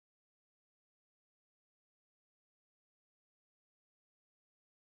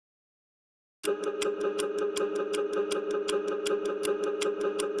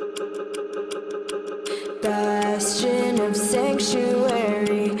Bastion of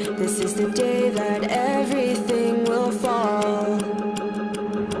sanctuary, this is the day that everything will fall.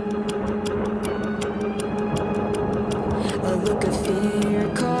 A look of fear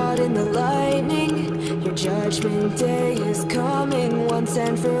caught in the lightning. Your judgment day is coming once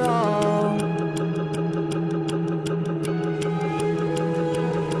and for all.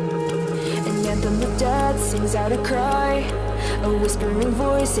 An anthem of death sings out a cry, a whispering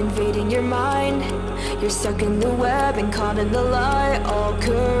voice invading your mind. You're stuck in the web and caught in the lie, all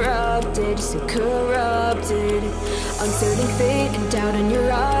corrupted, so corrupted. Uncertain fate and doubt in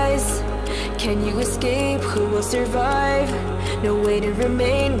your eyes. Can you escape? Who will survive? No way to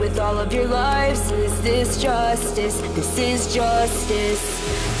remain with all of your lives. Is this justice? This is justice.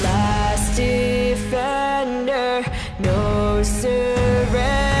 Last defender, no surrender.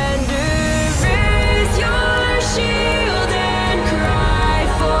 Raise your shield and cry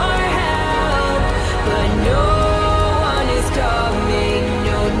for help, but no one is coming.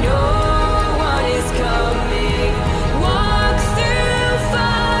 No one is coming. Walk through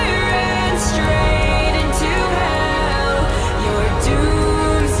fire and straight into hell. Your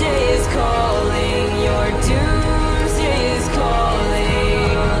doomsday is calling. Your doomsday is calling.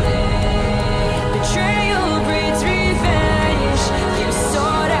 Betrayal breeds revenge. You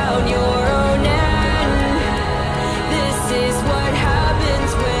sought out your own end. This is what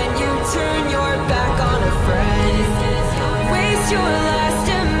happens when you turn your back on a friend. Waste your last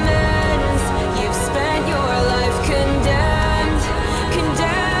amends. You've spent your life condemned,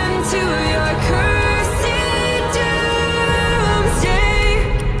 condemned to your cursed doomsday.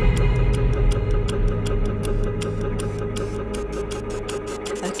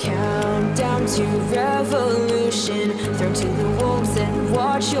 A countdown to revolution, thrown to the wolves and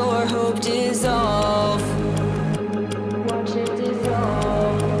watch your hope dissolve. Watch it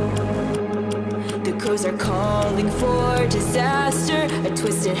dissolve. The crows are calling for disaster, a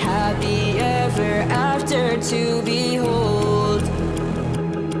twisted happy ever after to behold.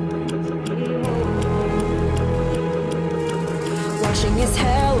 Watching as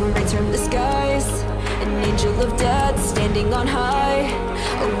hell rains from the skies, an angel of death standing on high,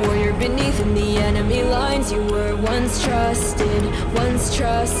 a warrior beneath in the enemy lines. You were once trusted, once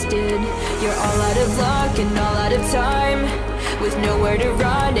trusted. You're all out of luck and all out of time, with nowhere to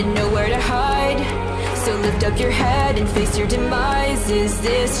run and nowhere to hide. So lift up your head and face your demise. Is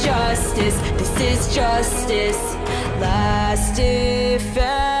this justice? This is justice. Last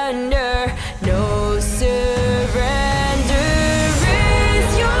defender.